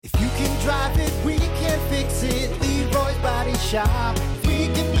drive it, we can fix it. Leroy's Body Shop. We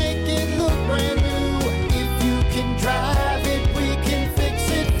can make it look brand new. If you can drive it, we can fix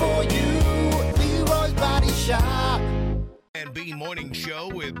it for you. Leroy's Body Shop. And B Morning Show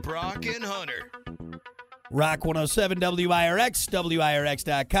with Brock and Hunter. Rock 107 WIRX,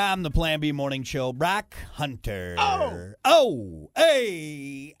 WIRX.com, the Plan B Morning Show. Brock Hunter.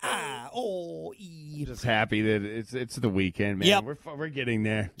 E. Just happy that it's the weekend, man. Yep. We're getting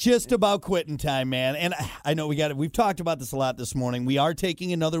there. Just about quitting time, man. And I know we've talked about this a lot this morning. We are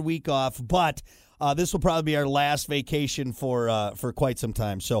taking another week off, but this will probably be our last vacation for quite some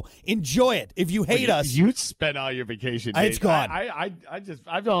time. So enjoy it. If you hate us, you spent all your vacation days. It's gone.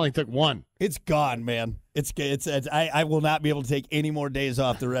 I've only took one. It's gone, man. I will not be able to take any more days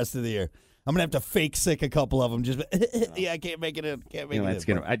off the rest of the year. I'm gonna have to fake sick a couple of them. Just I can't make it in.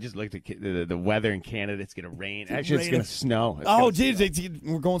 I just looked at the weather in Canada. It's gonna rain. Actually, it's gonna snow.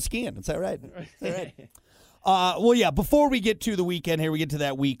 We're going skiing. Is that right? Well, yeah, before we get to the weekend here, we get to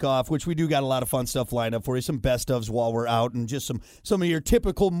that week off, which we do got a lot of fun stuff lined up for you, some best ofs while we're out, and just some of your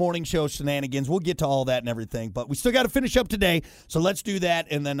typical morning show shenanigans. We'll get to all that and everything, but we still got to finish up today, so let's do that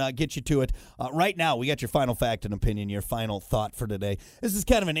and then get you to it. Right now, we got your final fact and opinion, your final thought for today. This is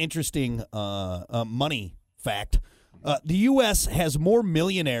kind of an interesting money fact. The U.S. has more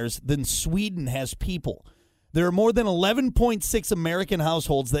millionaires than Sweden has people. There are more than 11.6 American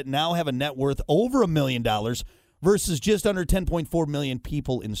households that now have a net worth over $1 million versus just under 10.4 million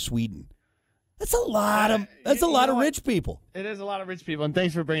people in Sweden. That's a lot of rich people. It is a lot of rich people, and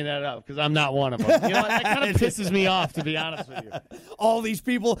thanks for bringing that up because I'm not one of them. You know, that kind of pisses me off, to be honest with you. All these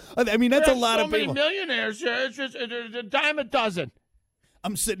people. I mean, that's a lot of people. So many millionaires. It's just a dime a dozen.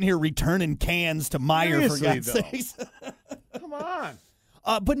 I'm sitting here returning cans to Meijer, for God's sakes. Come on.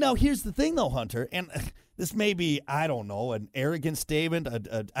 But now here's the thing, though, Hunter, and this may be, I don't know, an arrogant statement,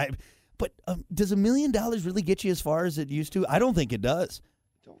 but does $1 million really get you as far as it used to? I don't think it does.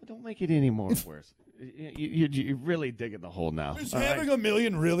 Don't make it any more worse. You're really digging the hole now. Is having $1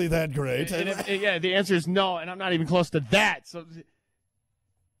 million really that great? Yeah, the answer is no, and I'm not even close to that. So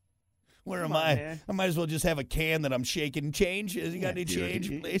where am I? Man. I might as well just have a can that I'm shaking. Change? You got any change,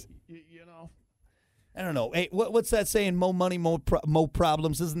 please? You know. I don't know. Hey, what's that saying? More money, more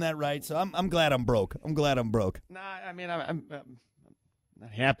problems. Isn't that right? So I'm glad I'm broke. Nah, I mean, I'm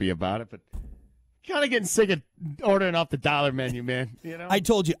not happy about it, but kind of getting sick of ordering off the dollar menu, man. You know. I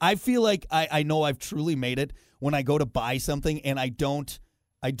told you. I feel like I know I've truly made it when I go to buy something and I don't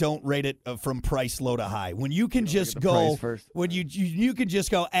rate it from price low to high. When you can just go, when you can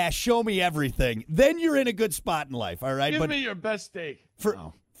just go, show me everything. Then you're in a good spot in life. All right. Give me your best steak.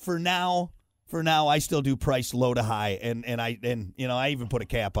 For now, I still do price low to high, and I even put a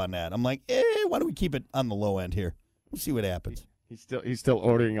cap on that. I'm like, why don't we keep it on the low end here? We'll see what happens. He's still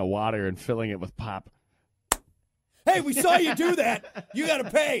ordering a water and filling it with pop. Hey, we saw you do that. You got to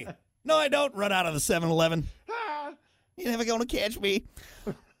pay. No, I don't. Run out of the 7-Eleven. You're never going to catch me.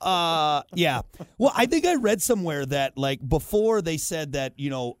 Yeah. Well, I think I read somewhere that like before they said that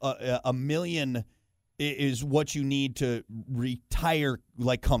 $1 million is what you need to retire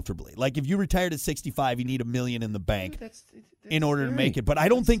like comfortably. Like if you retired at 65, you need $1 million in the bank in order to make it. But I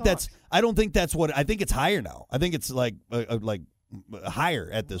don't think that's what I think it's higher now. I think it's like higher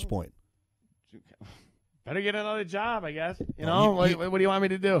at this point. Better get another job, I guess. What do you want me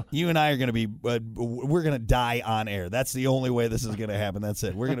to do? You and I are going to be we're going to die on air. That's the only way this is going to happen. That's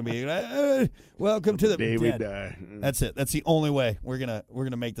it. We're going to be welcome to the day we die. That's it. That's the only way we're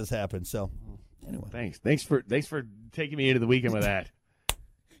going to make this happen. So anyway, thanks for taking me into the weekend with that.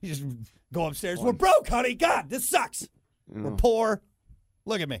 You just go upstairs. We're broke, honey. God, this sucks. We're poor.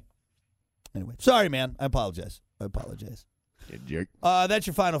 Look at me. Anyway, sorry, man. I apologize. You jerk. That's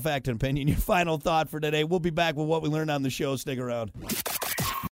your final fact and opinion, your final thought for today. We'll be back with what we learned on the show. Stick around.